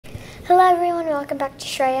Hello everyone, welcome back to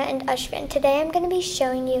Shreya and Ashvin. Today I'm going to be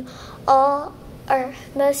showing you all or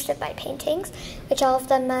most of my paintings, which all of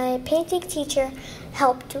them my painting teacher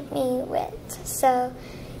helped me with. So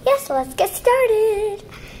let's get started.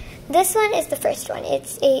 This one is the first one.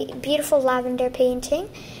 It's a beautiful lavender painting,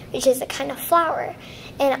 which is a kind of flower.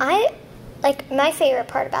 And my favorite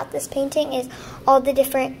part about this painting is all the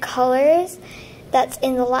different colors that's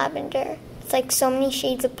in the lavender. It's like so many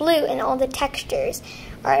shades of blue, and all the textures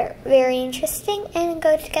are very interesting and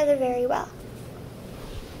go together very well.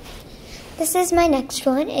 This is my next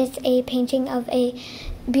one. It's a painting of a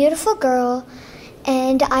beautiful girl,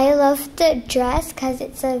 and I love the dress because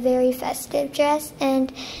it's a very festive dress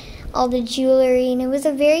and all the jewelry, and it was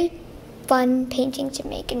a very fun painting to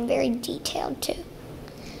make and very detailed too.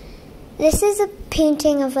 This is a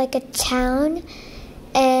painting of like a town,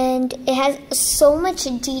 and it has so much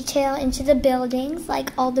detail into the buildings,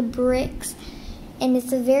 like all the bricks, and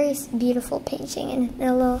it's a very beautiful painting, and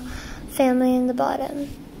a little family in the bottom.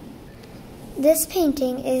 This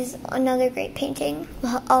painting is another great painting.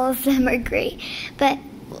 Well, all of them are great, but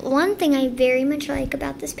one thing I very much like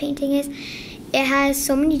about this painting is it has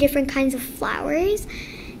so many different kinds of flowers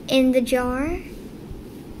in the jar,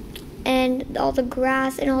 and all the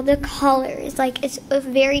grass and all the colors. Like, it's a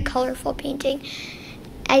very colorful painting.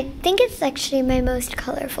 I think it's actually my most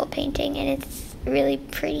colorful painting, and it's really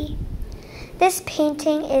pretty. This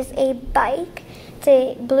painting is a bike. It's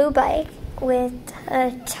a blue bike with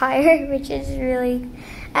a tire, which is really,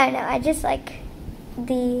 I don't know, I just like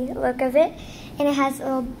the look of it. And it has a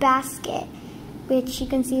little basket, which you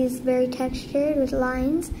can see is very textured with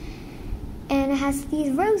lines. And it has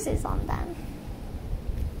these roses on them.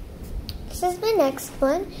 This is my next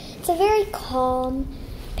one. It's a very calm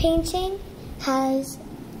painting. Has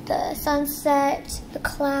the sunset, the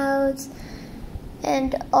clouds,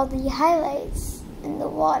 and all the highlights in the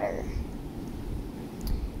water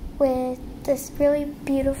with this really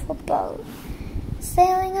beautiful boat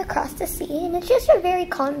sailing across the sea. And it's just a very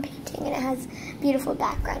calm painting, and it has beautiful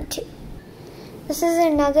background too. This is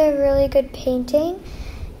another really good painting.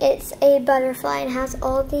 It's a butterfly and has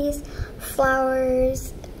all these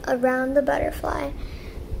flowers around the butterfly,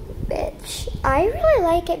 which I really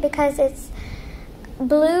like it because it's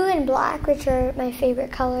blue and black, which are my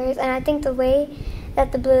favorite colors, and I think the way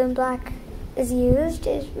that the blue and black is used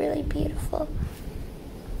is really beautiful.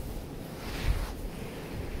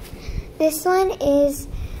 This one is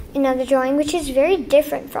another drawing, which is very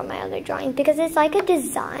different from my other drawing because it's like a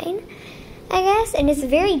design, I guess, and it's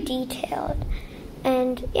very detailed.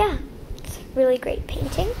 And yeah, it's a really great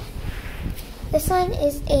painting. This one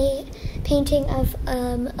is a painting of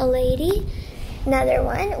a lady, another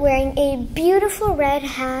one, wearing a beautiful red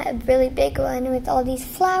hat, a really big one with all these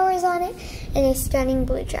flowers on it, and a stunning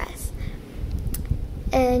blue dress.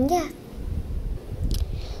 And yeah.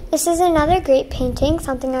 This is another great painting.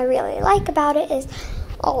 Something I really like about it is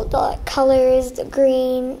all the colors, the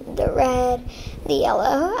green, the red, the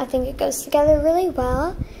yellow. I think it goes together really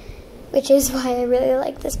well, which is why I really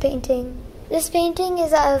like this painting. This painting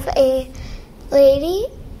is of a lady,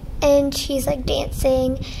 and she's like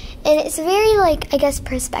dancing, and it's very like, I guess,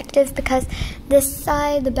 perspective, because this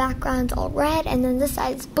side, the background's all red, and then this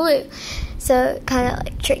side's blue, so it kind of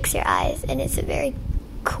like tricks your eyes, and it's a very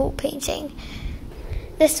cool painting.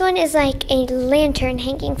 This one is like a lantern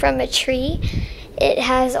hanging from a tree. It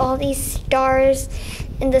has all these stars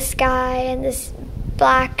in the sky and this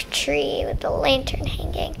black tree with the lantern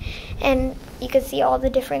hanging, and you can see all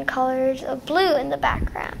the different colors of blue in the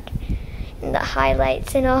background and the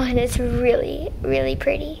highlights and all, and it's really, really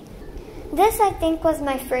pretty. This, I think, was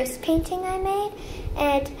my first painting I made,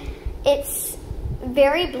 and it's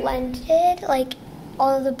very blended. Like,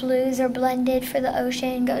 all of the blues are blended for the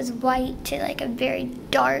ocean, goes white to like a very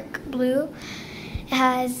dark blue. It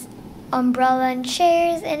has umbrella and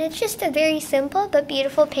chairs, and it's just a very simple but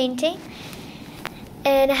beautiful painting.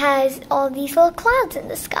 And it has all these little clouds in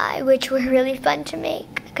the sky, which were really fun to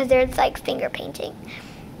make because they're like finger painting.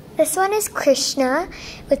 This one is Krishna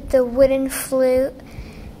with the wooden flute,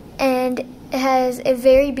 and it has a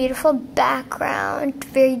very beautiful background,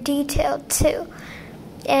 very detailed too.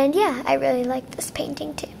 And yeah, I really like this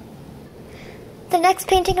painting too. The next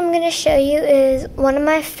painting I'm going to show you is one of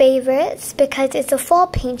my favorites because it's a fall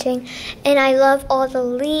painting, and I love all the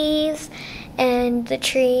leaves and the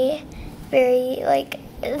tree. Very, like,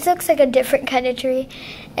 it looks like a different kind of tree,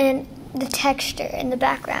 and the texture in the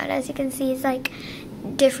background, as you can see, is like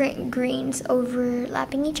different greens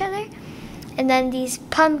overlapping each other. And then these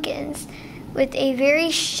pumpkins with a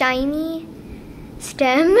very shiny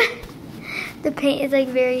stem. The paint is like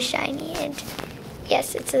very shiny, and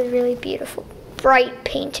yes, it's a really beautiful, bright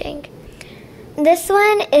painting. This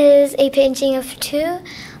one is a painting of two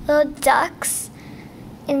little ducks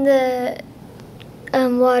in the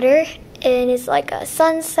water, and it's like a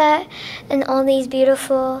sunset and all these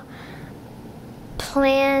beautiful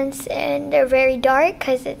plants, and they're very dark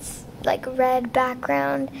because it's like red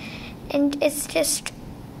background, and it's just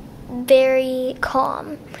very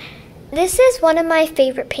calm. This is one of my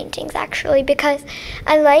favorite paintings actually, because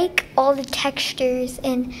I like all the textures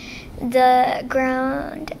in the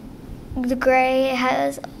ground. The gray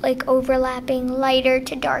has like overlapping lighter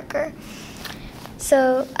to darker.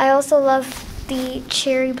 So I also love the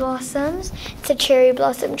cherry blossoms. It's a cherry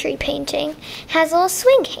blossom tree painting. It has a little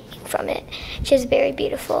swing hanging from it, which is very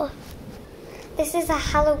beautiful. This is a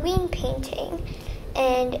Halloween painting,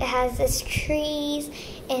 and it has this trees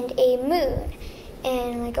and a moon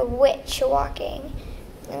and like a witch walking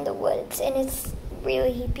in the woods, and it's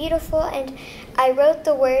really beautiful. And I wrote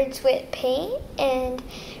the words with paint, and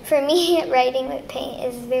for me writing with paint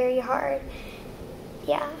is very hard.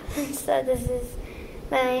 Yeah, so this is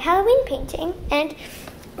my Halloween painting, and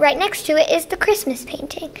right next to it is the Christmas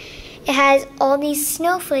painting. It has all these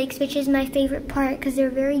snowflakes, which is my favorite part because they're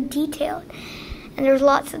very detailed, and there's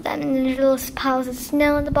lots of them, and then there's little piles of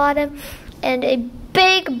snow on the bottom, and a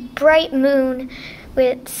big bright moon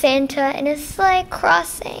with Santa and a sleigh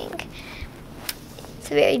crossing. It's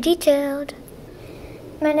very detailed.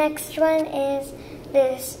 My next one is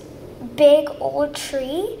this big old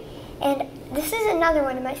tree, and this is another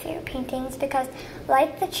one of my favorite paintings because,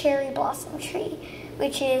 like the cherry blossom tree,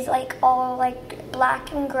 which is like all like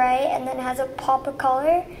black and gray and then has a pop of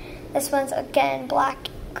color, this one's again black,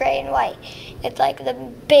 gray, and white. It's like the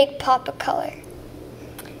big pop of color.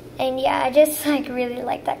 And yeah, I just like really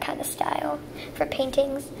like that kind of style for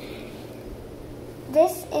paintings.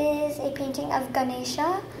 This is a painting of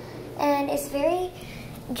Ganesha, and it's very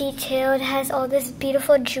detailed. It has all this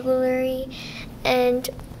beautiful jewelry, and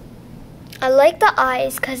I like the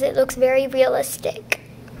eyes because it looks very realistic.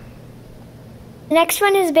 The next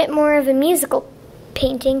one is a bit more of a musical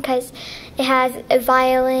painting because it has a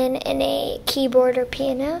violin and a keyboard or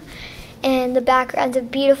piano, and the background's a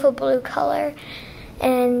beautiful blue color.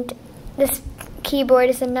 And this keyboard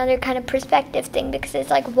is another kind of perspective thing because it's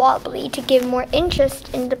like wobbly to give more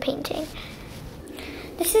interest in the painting.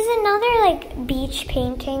 This is another like beach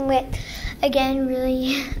painting with, again,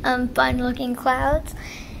 really fun looking clouds.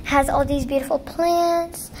 It has all these beautiful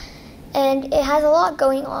plants, and it has a lot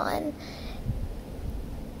going on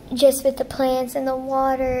just with the plants and the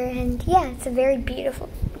water, and yeah, it's a very beautiful,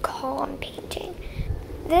 calm painting.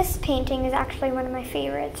 This painting is actually one of my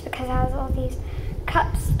favorites because it has all these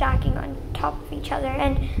cups stacking on top of each other,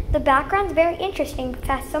 and the background's very interesting because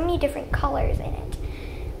it has so many different colors in it,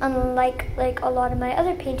 unlike like a lot of my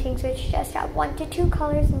other paintings which just have 1 to 2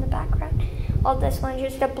 colors in the background. All this one's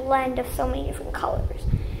just a blend of so many different colors,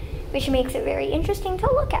 which makes it very interesting to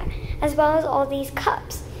look at, as well as all these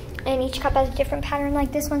cups, and each cup has a different pattern.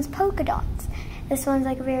 Like this one's polka dots, this one's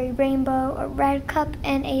like a very rainbow or red cup,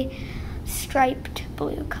 and a striped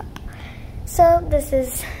blue cup. So this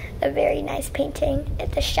is a very nice painting.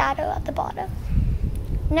 It's a shadow at the bottom.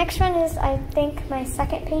 Next one is, I think, my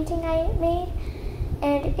second painting I made,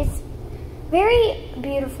 and it's very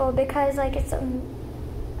beautiful because like it's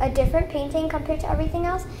a different painting compared to everything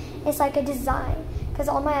else. It's like a design, because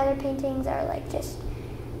all my other paintings are like just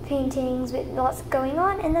paintings with lots going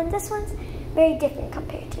on, and then this one's very different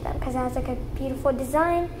compared to them because it has like a beautiful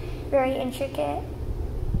design, very intricate,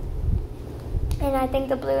 and I think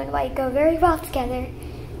the blue and white go very well together.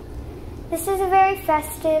 This is a very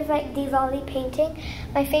festive, like Diwali painting.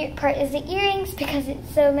 My favorite part is the earrings because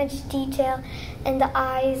it's so much detail and the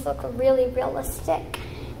eyes look really realistic.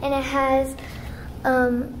 And it has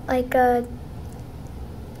like a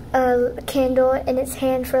candle in its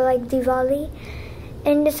hand for like Diwali.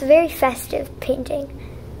 And it's a very festive painting.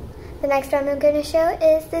 The next one I'm going to show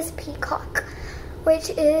is this peacock,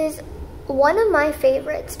 which is one of my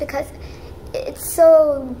favorites because it's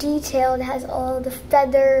so detailed. It has all the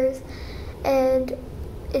feathers, and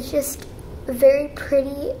it's just a very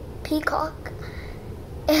pretty peacock,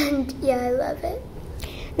 and yeah, I love it.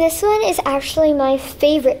 This one is actually my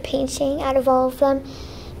favorite painting out of all of them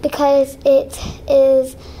because it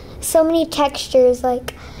is so many textures,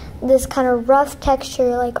 like this kind of rough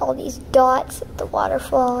texture, like all these dots, the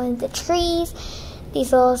waterfall and the trees,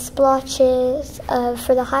 these little splotches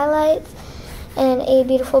for the highlights, and a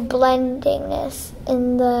beautiful blendingness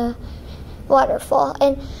in the waterfall.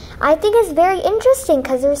 And I think it's very interesting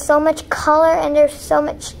because there's so much color and there's so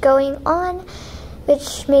much going on,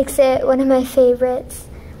 which makes it one of my favorites.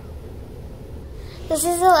 This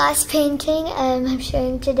is the last painting I'm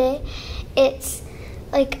showing today. It's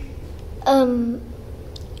like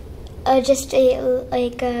just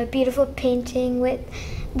a beautiful painting with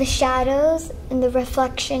the shadows and the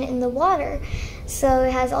reflection in the water. So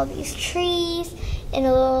it has all these trees and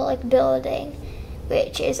a little like building,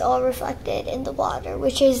 which is all reflected in the water,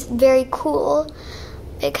 which is very cool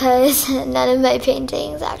because none of my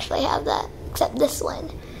paintings actually have that except this one.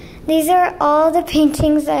 These are all the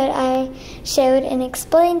paintings that I showed and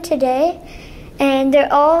explained today, and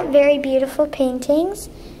they're all very beautiful paintings.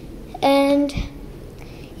 And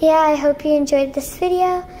yeah, I hope you enjoyed this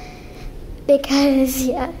video because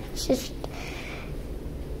yeah, it's just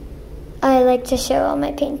I like to show all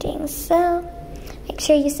my paintings. So make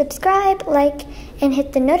sure you subscribe, like, and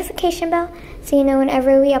hit the notification bell so you know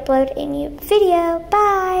whenever we upload a new video.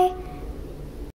 Bye!